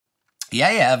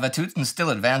Yeah, Vatutin's still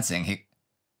advancing.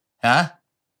 Huh?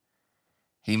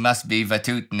 He must be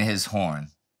Vatutin his horn.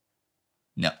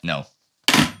 No.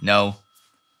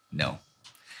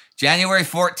 January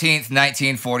 14th,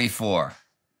 1944.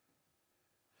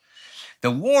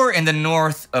 The war in the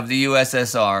north of the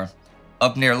USSR,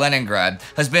 up near Leningrad,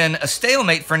 has been a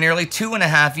stalemate for nearly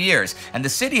 2.5 years, and the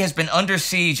city has been under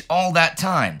siege all that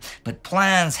time. But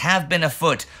plans have been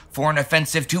afoot for an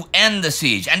offensive to end the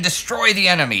siege and destroy the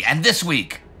enemy, and this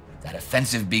week, that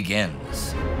offensive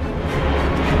begins.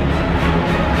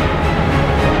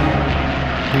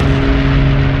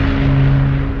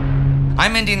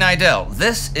 I'm Indy Neidell.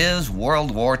 This is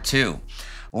World War II.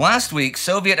 Last week,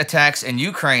 Soviet attacks in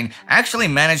Ukraine actually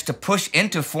managed to push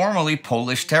into formerly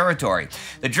Polish territory.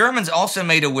 The Germans also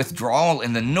made a withdrawal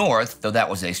in the north, though that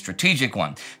was a strategic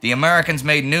one. The Americans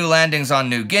made new landings on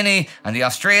New Guinea, and the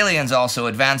Australians also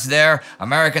advanced there.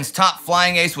 Americans' top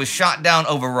flying ace was shot down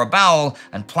over Rabaul,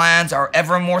 and plans are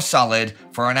ever more solid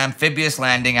for an amphibious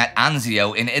landing at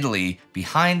Anzio in Italy,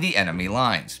 behind the enemy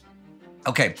lines.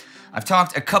 Okay, I've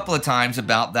talked a couple of times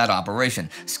about that operation,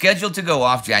 scheduled to go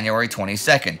off January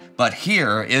 22nd, but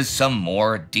here is some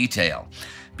more detail.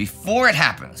 Before it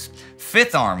happens,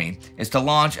 5th Army is to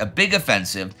launch a big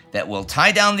offensive that will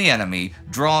tie down the enemy,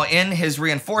 draw in his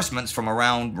reinforcements from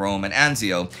around Rome and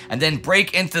Anzio, and then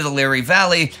break into the Liri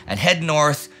Valley and head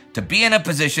north to be in a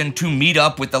position to meet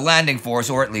up with the landing force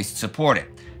or at least support it.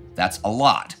 That's a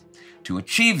lot. To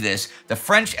achieve this, the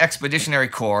French Expeditionary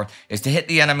Corps is to hit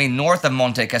the enemy north of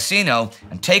Monte Cassino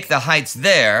and take the heights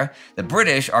there. The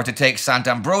British are to take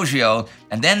Sant'Ambrogio,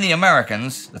 and then the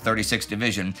Americans, the 36th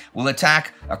Division, will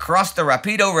attack across the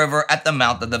Rapido River at the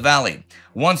mouth of the valley.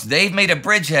 Once they've made a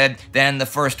bridgehead, then the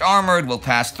 1st Armored will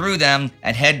pass through them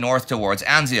and head north towards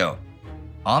Anzio.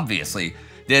 Obviously,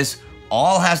 this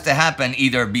all has to happen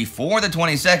either before the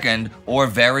 22nd or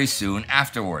very soon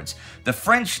afterwards. The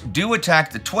French do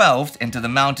attack the 12th into the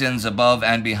mountains above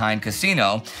and behind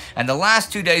Cassino, and the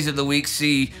last 2 days of the week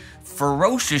see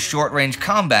ferocious short-range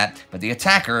combat, but the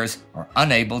attackers are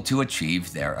unable to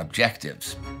achieve their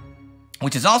objectives.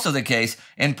 Which is also the case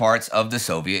in parts of the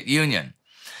Soviet Union.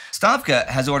 Stavka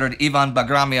has ordered Ivan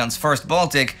Bagramyan's 1st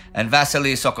Baltic and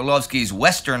Vasily Sokolovsky's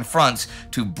Western fronts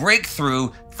to break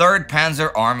through 3rd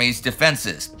Panzer Army's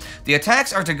defenses. The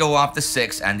attacks are to go off the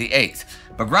 6th and the 8th.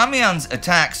 Bagramyan's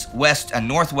attacks west and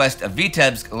northwest of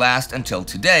Vitebsk last until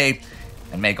today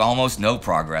and make almost no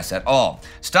progress at all.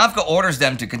 Stavka orders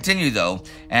them to continue though,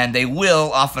 and they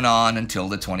will off and on until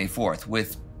the 24th,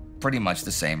 with pretty much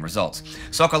the same results.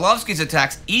 Sokolovsky's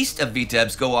attacks east of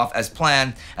Vitebsk go off as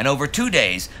planned, and over 2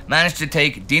 days managed to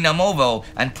take Dinamovo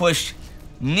and push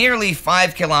nearly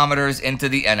 5 kilometers into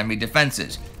the enemy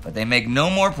defenses, but they make no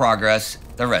more progress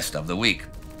the rest of the week.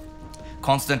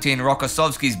 Konstantin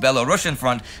Rokossovsky's Belarusian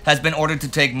front has been ordered to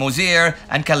take Mozyr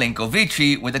and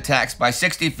Kalinkovichi with attacks by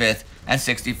 65th and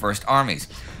 61st Armies.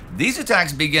 These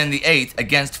attacks begin the 8th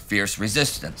against fierce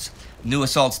resistance. New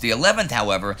assaults the 11th,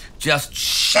 however, just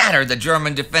shattered the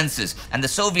German defenses, and the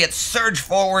Soviets surge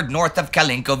forward north of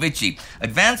Kalinkovichi,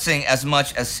 advancing as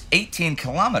much as 18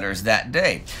 kilometers that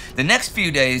day. The next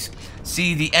few days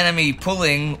see the enemy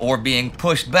pulling or being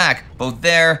pushed back both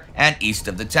there and east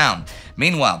of the town.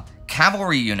 Meanwhile,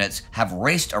 cavalry units have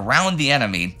raced around the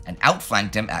enemy and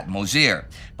outflanked him at Mozyr.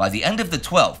 By the end of the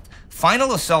 12th,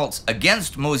 final assaults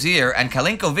against Mozyr and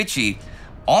Kalinkovichi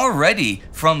already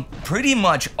from pretty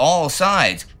much all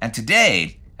sides, and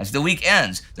today, as the week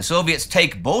ends, the Soviets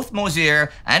take both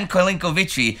Mozyr and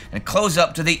Kalinkovichi and close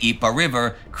up to the Ipa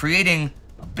River, creating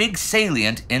a big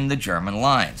salient in the German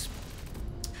lines.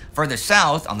 Further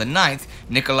south, on the 9th,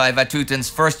 Nikolai Vatutin's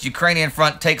 1st Ukrainian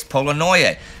front takes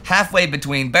Polonoye, halfway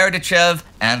between Berdichev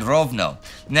and Rovno.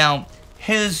 Now,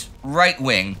 his right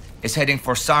wing is heading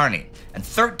for Sarny, and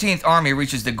 13th Army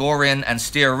reaches the Gorin and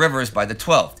Styr rivers by the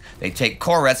 12th. They take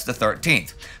Korets the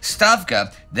 13th.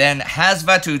 Stavka then has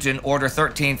Vatutin order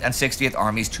 13th and 60th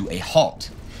Armies to a halt.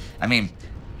 I mean,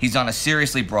 he's on a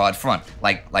seriously broad front,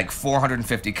 like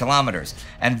 450 kilometers.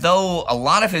 And though a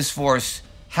lot of his force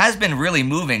has been really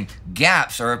moving,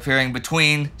 gaps are appearing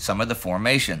between some of the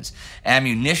formations.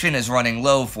 Ammunition is running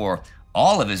low for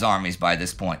all of his armies by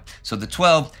this point. So the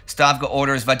 12th, Stavka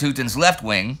orders Vatutin's left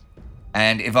wing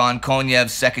and Ivan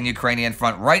Konyev's 2nd Ukrainian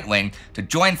Front right wing to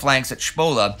join flanks at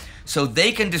Shpola so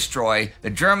they can destroy the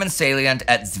German salient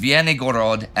at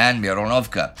Zvienigorod and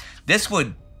Mironovka. This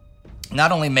would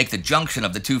not only make the junction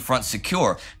of the two fronts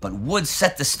secure, but would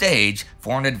set the stage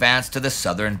for an advance to the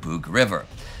southern Bug River.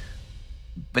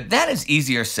 But that is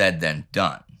easier said than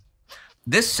done.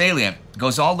 This salient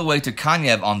goes all the way to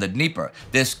Kanyev on the Dnieper,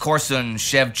 this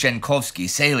Korsun-Shevchenkovsky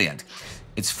salient.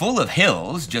 It's full of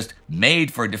hills, just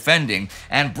made for defending,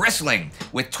 and bristling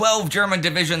with 12 German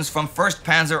divisions from 1st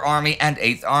Panzer Army and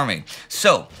 8th Army.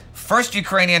 So, 1st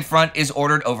Ukrainian Front is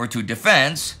ordered over to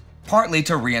defense, partly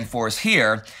to reinforce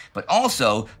here, but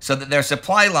also so that their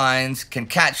supply lines can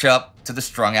catch up to the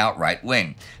strung-out right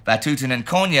wing. Vatutin and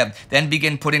Konev then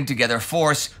begin putting together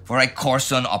force for a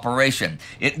Korsun operation.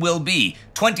 It will be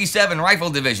 27 rifle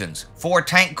divisions, 4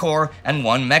 tank corps, and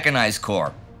 1 mechanized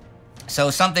corps. So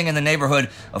something in the neighborhood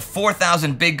of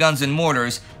 4,000 big guns and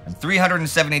mortars and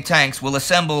 370 tanks will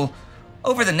assemble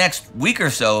over the next week or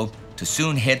so to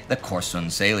soon hit the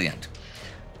Korsun salient.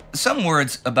 Some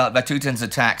words about Vatutin's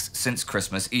attacks since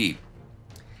Christmas Eve.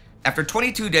 After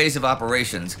 22 days of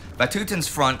operations, Vatutin's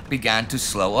front began to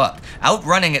slow up,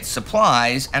 outrunning its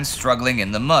supplies and struggling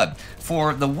in the mud,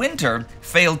 for the winter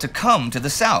failed to come to the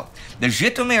south. The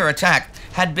Zhytomyr attack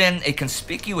had been a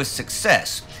conspicuous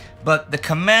success, but the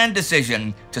command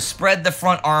decision to spread the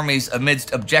front armies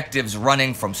amidst objectives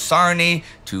running from Sarny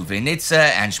to Vinnytsia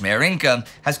and Zhmerinka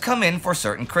has come in for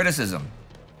certain criticism.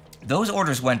 Those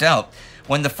orders went out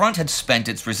when the front had spent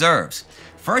its reserves.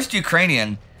 1st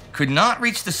Ukrainian could not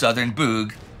reach the southern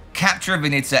Bug, capture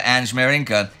Vinnytsia and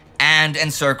Zhmerinka, and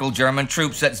encircle German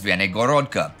troops at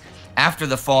Zvenygorodka. After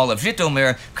the fall of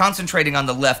Zhytomyr, concentrating on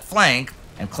the left flank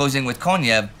and closing with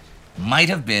Konev might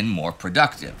have been more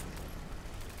productive.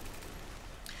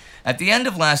 At the end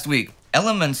of last week,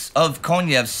 elements of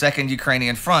Konev's 2nd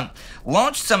Ukrainian Front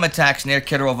launched some attacks near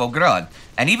Kirovograd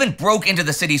and even broke into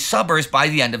the city's suburbs by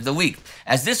the end of the week.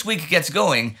 As this week gets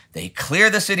going, they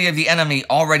clear the city of the enemy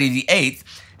already the 8th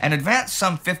and advance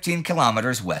some 15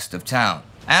 kilometers west of town.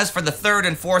 As for the 3rd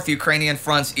and 4th Ukrainian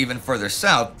fronts even further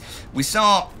south, we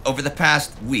saw over the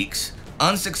past weeks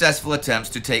unsuccessful attempts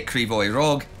to take Kryvyi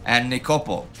Rog and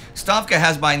Nikopol. Stavka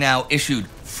has by now issued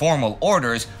formal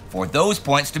orders for those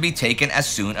points to be taken as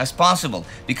soon as possible,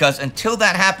 because until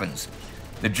that happens,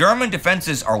 the German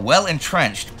defenses are well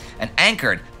entrenched and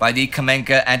anchored by the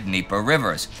Kamenka and Dnieper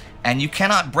rivers, and you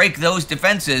cannot break those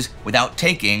defenses without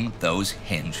taking those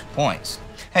hinge points.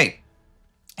 Hey,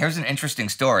 here's an interesting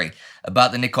story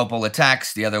about the Nikopol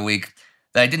attacks the other week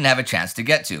that I didn't have a chance to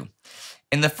get to.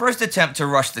 In the first attempt to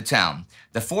rush the town,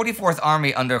 the 44th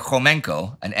Army under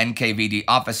Khomenko, an NKVD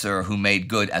officer who made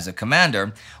good as a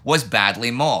commander, was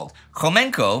badly mauled.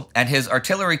 Khomenko and his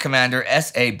artillery commander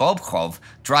S.A. Bobkov,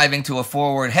 driving to a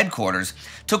forward headquarters,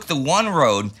 took the one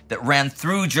road that ran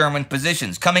through German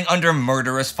positions, coming under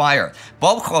murderous fire.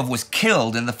 Bobkov was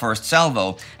killed in the first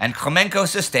salvo, and Khomenko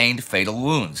sustained fatal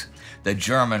wounds. The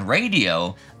German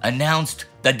radio announced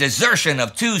the desertion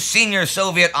of 2 senior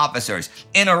Soviet officers.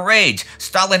 In a rage,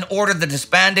 Stalin ordered the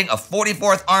disbanding of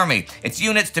 44th Army, its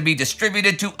units to be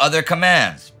distributed to other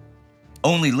commands.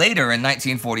 Only later in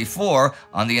 1944,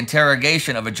 on the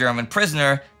interrogation of a German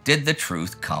prisoner, did the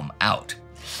truth come out.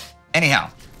 Anyhow,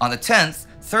 on the 10th,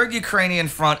 3rd Ukrainian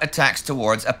Front attacks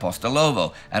towards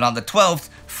Apostolovo, and on the 12th,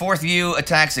 4th U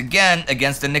attacks again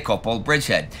against the Nikopol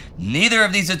bridgehead. Neither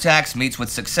of these attacks meets with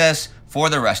success for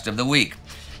the rest of the week.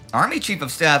 Army Chief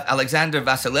of Staff Alexander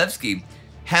Vasilevsky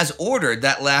has ordered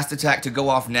that last attack to go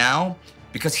off now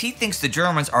because he thinks the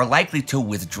Germans are likely to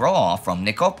withdraw from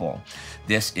Nikopol.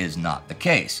 This is not the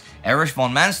case. Erich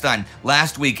von Manstein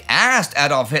last week asked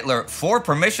Adolf Hitler for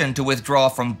permission to withdraw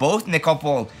from both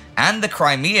Nikopol and the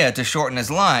Crimea to shorten his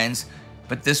lines,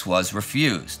 but this was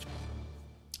refused.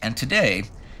 And today,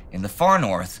 in the far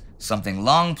north, something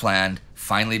long planned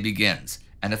finally begins.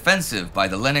 An offensive by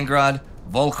the Leningrad,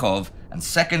 Volkhov, and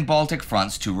 2nd Baltic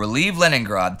fronts to relieve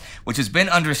Leningrad, which has been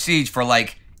under siege for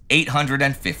like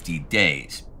 850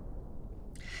 days.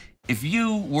 If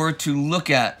you were to look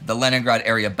at the Leningrad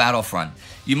area battlefront,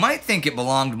 you might think it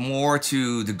belonged more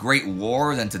to the Great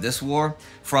War than to this war.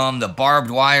 From the barbed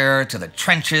wire to the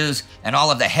trenches and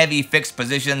all of the heavy fixed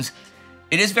positions,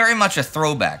 it is very much a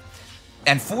throwback.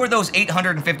 And for those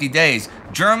 850 days,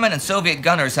 German and Soviet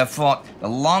gunners have fought the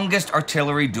longest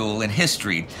artillery duel in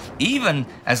history, even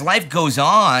as life goes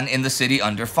on in the city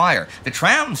under fire. The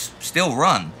trams still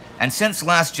run, and since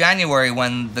last January,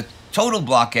 when the total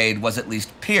blockade was at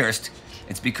least pierced,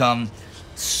 it's become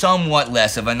somewhat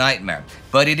less of a nightmare.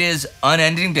 But it is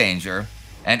unending danger,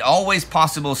 and always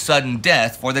possible sudden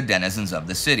death for the denizens of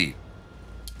the city.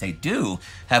 They do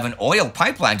have an oil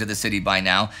pipeline to the city by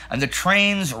now, and the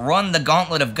trains run the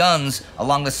gauntlet of guns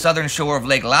along the southern shore of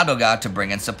Lake Ladoga to bring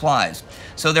in supplies.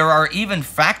 So there are even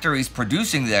factories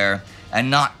producing there, and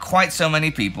not quite so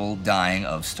many people dying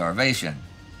of starvation.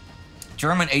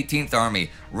 German 18th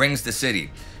Army rings the city,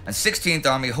 and 16th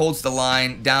Army holds the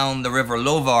line down the river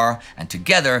Lovar, and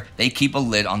together they keep a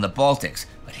lid on the Baltics.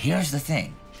 But here's the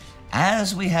thing.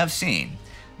 As we have seen,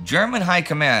 German High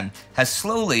Command has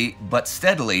slowly but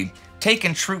steadily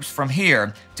taken troops from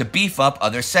here to beef up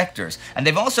other sectors, and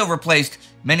they've also replaced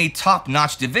many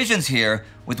top-notch divisions here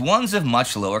with ones of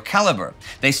much lower caliber.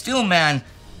 They still man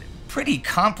pretty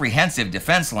comprehensive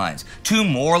defense lines, 2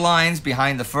 more lines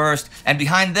behind the first, and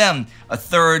behind them a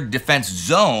 3rd defense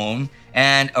zone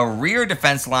and a rear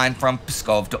defense line from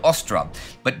Pskov to Ostrov.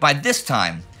 But by this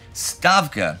time,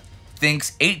 Stavka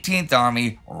thinks 18th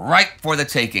Army ripe for the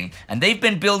taking, and they've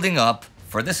been building up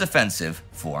for this offensive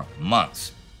for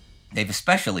months. They've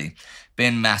especially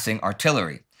been massing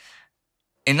artillery.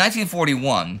 In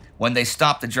 1941, when they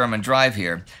stopped the German drive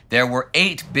here, there were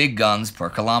 8 big guns per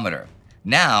kilometer.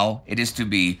 Now it is to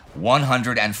be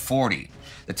 140.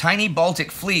 The tiny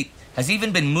Baltic fleet has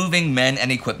even been moving men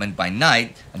and equipment by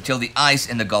night until the ice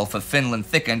in the Gulf of Finland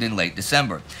thickened in late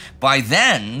December. By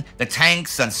then, the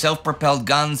tanks and self-propelled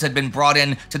guns had been brought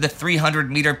in to the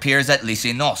 300-meter piers at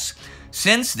Lysinos.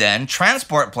 Since then,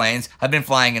 transport planes have been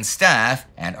flying in staff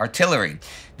and artillery.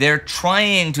 They're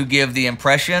trying to give the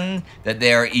impression that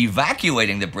they're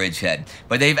evacuating the bridgehead,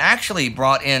 but they've actually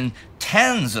brought in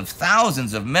tens of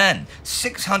thousands of men,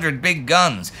 600 big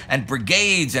guns, and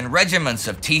brigades and regiments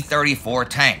of T-34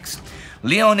 tanks.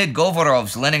 Leonid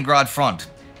Govorov's Leningrad front,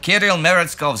 Kirill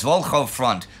Meretskov's Volkhov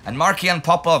front, and Markian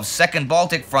Popov's 2nd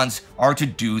Baltic fronts are to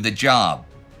do the job.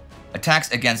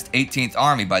 Attacks against 18th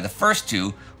Army by the first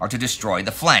 2 are to destroy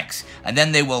the flanks, and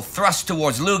then they will thrust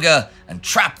towards Luga and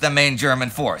trap the main German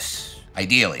force,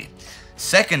 ideally.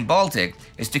 2nd Baltic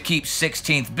is to keep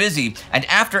 16th busy, and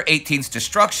after 18th's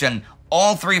destruction,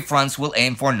 all 3 fronts will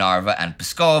aim for Narva and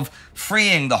Pskov,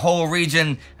 freeing the whole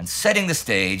region and setting the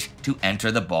stage to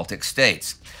enter the Baltic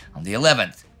states. On the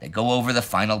 11th, they go over the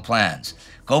final plans.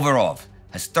 Govorov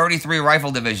has 33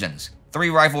 rifle divisions, 3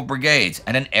 rifle brigades,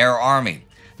 and an air army.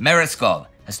 Meretskov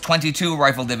has 22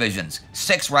 rifle divisions,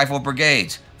 6 rifle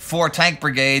brigades, 4 tank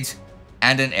brigades,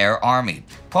 and an air army.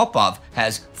 Popov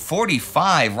has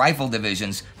 45 rifle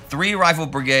divisions, 3 rifle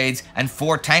brigades, and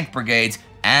 4 tank brigades,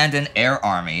 and an air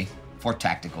army for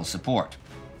tactical support.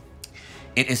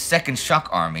 It is 2nd Shock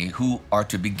Army who are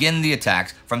to begin the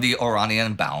attacks from the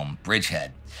Oranienbaum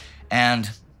bridgehead.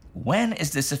 And when is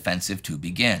this offensive to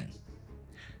begin?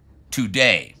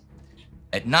 Today.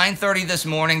 At 9:30 this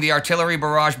morning, the artillery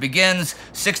barrage begins,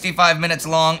 65 minutes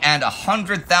long and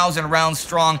 100,000 rounds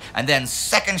strong, and then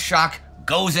 2nd Shock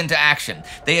goes into action.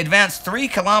 They advance 3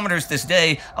 kilometers this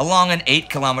day along an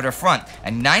 8-kilometer front,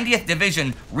 and 90th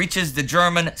Division reaches the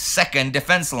German 2nd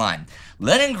defense line.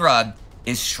 Leningrad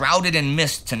is shrouded in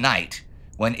mist tonight.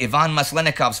 When Ivan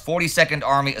Maslenikov's 42nd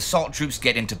Army assault troops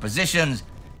get into positions,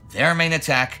 their main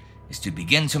attack is to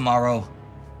begin tomorrow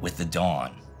with the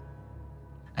dawn.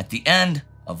 At the end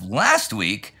of last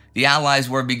week, the Allies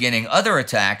were beginning other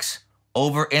attacks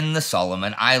over in the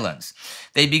Solomon Islands.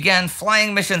 They began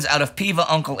flying missions out of Piva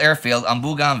Uncle Airfield on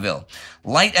Bougainville.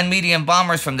 Light and medium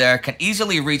bombers from there can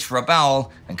easily reach Rabaul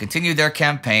and continue their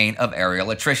campaign of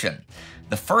aerial attrition.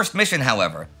 The first mission,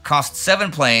 however, cost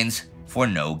 7 planes for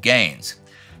no gains.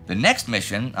 The next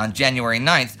mission, on January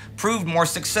 9th, proved more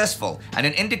successful and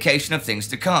an indication of things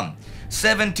to come.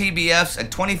 7 TBFs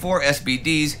and 24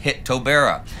 SBDs hit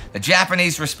Tobera. The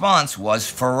Japanese response was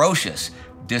ferocious.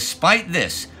 Despite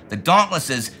this, the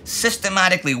Dauntlesses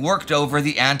systematically worked over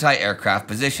the anti-aircraft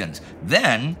positions.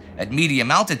 Then, at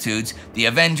medium altitudes, the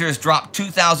Avengers dropped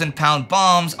 2,000-pound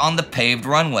bombs on the paved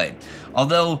runway.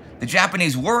 Although the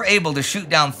Japanese were able to shoot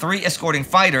down 3 escorting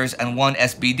fighters and 1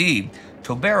 SBD,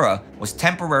 Tobera was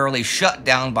temporarily shut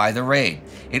down by the raid.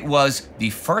 It was the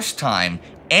first time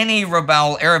any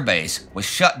Rabaul airbase was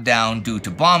shut down due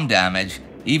to bomb damage,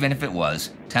 even if it was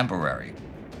temporary.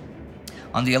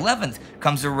 On the 11th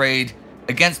comes a raid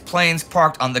against planes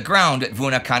parked on the ground at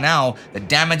Vuna Canal that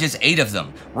damages 8 of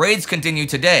them. Raids continue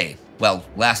today. Well,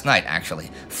 last night, actually.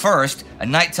 First, a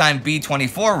nighttime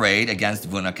B-24 raid against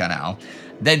Vuna Canal.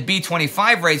 Then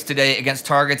B-25 raids today against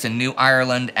targets in New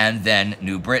Ireland and then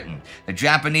New Britain. The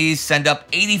Japanese send up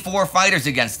 84 fighters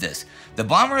against this. The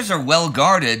bombers are well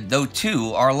guarded, though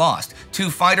 2 are lost. 2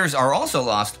 fighters are also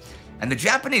lost, and the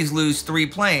Japanese lose 3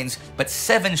 planes, but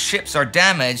 7 ships are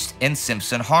damaged in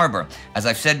Simpson Harbor. As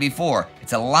I've said before,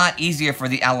 it's a lot easier for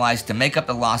the Allies to make up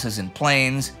the losses in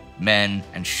planes, men,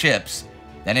 and ships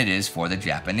than it is for the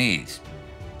Japanese.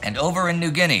 And over in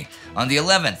New Guinea, on the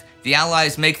 11th, the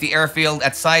Allies make the airfield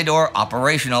at Sidor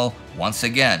operational once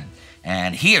again.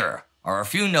 And here are a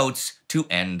few notes to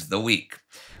end the week.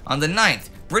 On the 9th,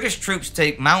 British troops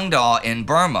take Maungdaw in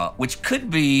Burma, which could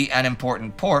be an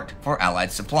important port for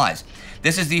Allied supplies.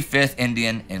 This is the 5th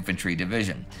Indian Infantry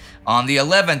Division. On the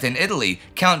 11th in Italy,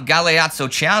 Count Galeazzo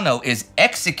Ciano is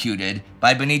executed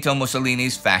by Benito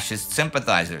Mussolini's fascist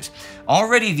sympathizers.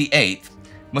 Already the 8th,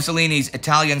 Mussolini's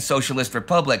Italian Socialist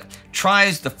Republic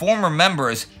tries the former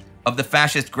members of the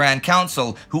fascist Grand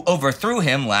Council who overthrew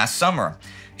him last summer.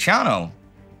 Ciano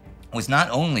was not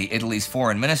only Italy's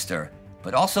foreign minister,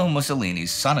 but also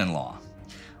Mussolini's son-in-law.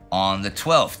 On the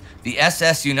 12th, the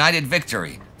SS United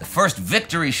Victory, the first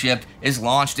victory ship, is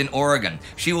launched in Oregon.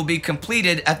 She will be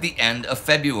completed at the end of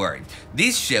February.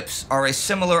 These ships are a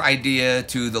similar idea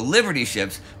to the Liberty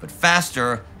ships, but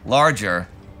faster, larger,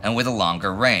 and with a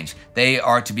longer range. They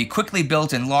are to be quickly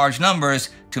built in large numbers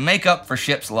to make up for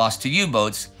ships lost to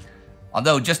U-boats,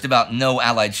 although just about no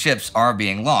Allied ships are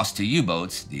being lost to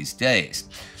U-boats these days.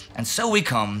 And so we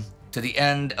come to the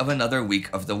end of another week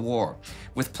of the war,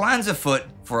 with plans afoot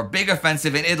for a big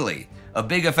offensive in Italy, a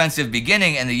big offensive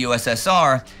beginning in the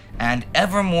USSR, and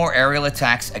ever more aerial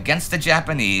attacks against the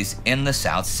Japanese in the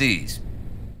South Seas.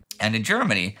 And in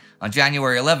Germany, on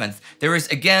January 11th, there is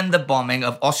again the bombing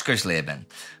of Oskersleben.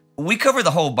 We cover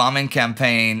the whole bombing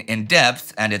campaign in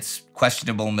depth and its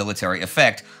questionable military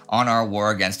effect on our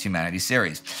War Against Humanity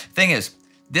series. Thing is,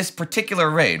 this particular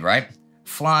raid, right,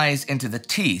 flies into the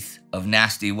teeth of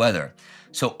nasty weather.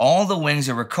 So all the wings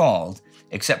are recalled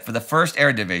except for the 1st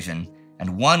Air Division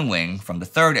and 1 wing from the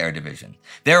 3rd Air Division.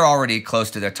 They're already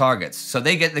close to their targets, so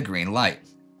they get the green light.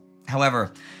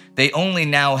 However, they only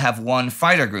now have 1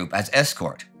 fighter group as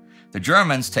escort. The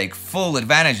Germans take full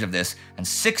advantage of this, and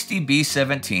 60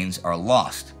 B-17s are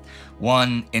lost.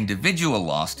 One individual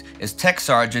lost is Tech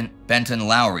Sergeant Benton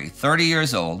Lowry, 30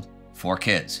 years old, 4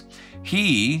 kids.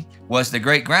 He was the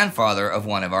great-grandfather of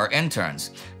one of our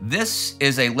interns. This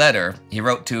is a letter he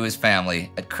wrote to his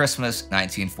family at Christmas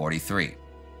 1943.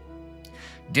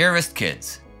 Dearest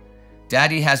kids,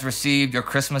 Daddy has received your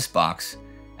Christmas box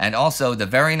and also the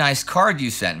very nice card you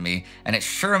sent me, and it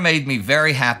sure made me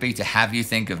very happy to have you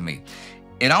think of me.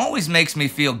 It always makes me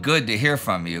feel good to hear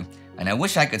from you, and I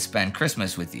wish I could spend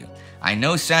Christmas with you. I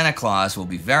know Santa Claus will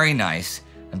be very nice,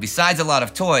 and besides a lot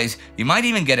of toys, you might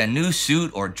even get a new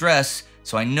suit or dress,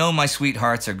 so I know my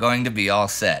sweethearts are going to be all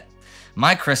set.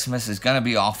 My Christmas is going to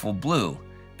be awful blue,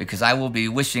 because I will be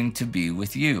wishing to be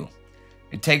with you.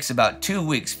 It takes about 2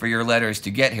 weeks for your letters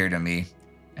to get here to me,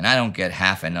 and I don't get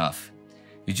half enough.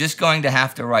 You're just going to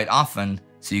have to write often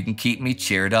so you can keep me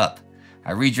cheered up.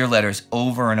 I read your letters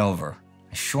over and over.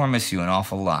 I sure miss you an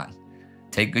awful lot.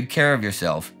 Take good care of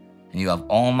yourself, and you have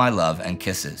all my love and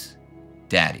kisses.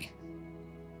 Daddy.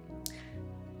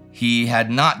 He had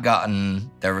not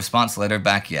gotten their response letter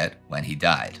back yet when he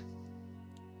died.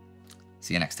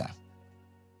 See you next time.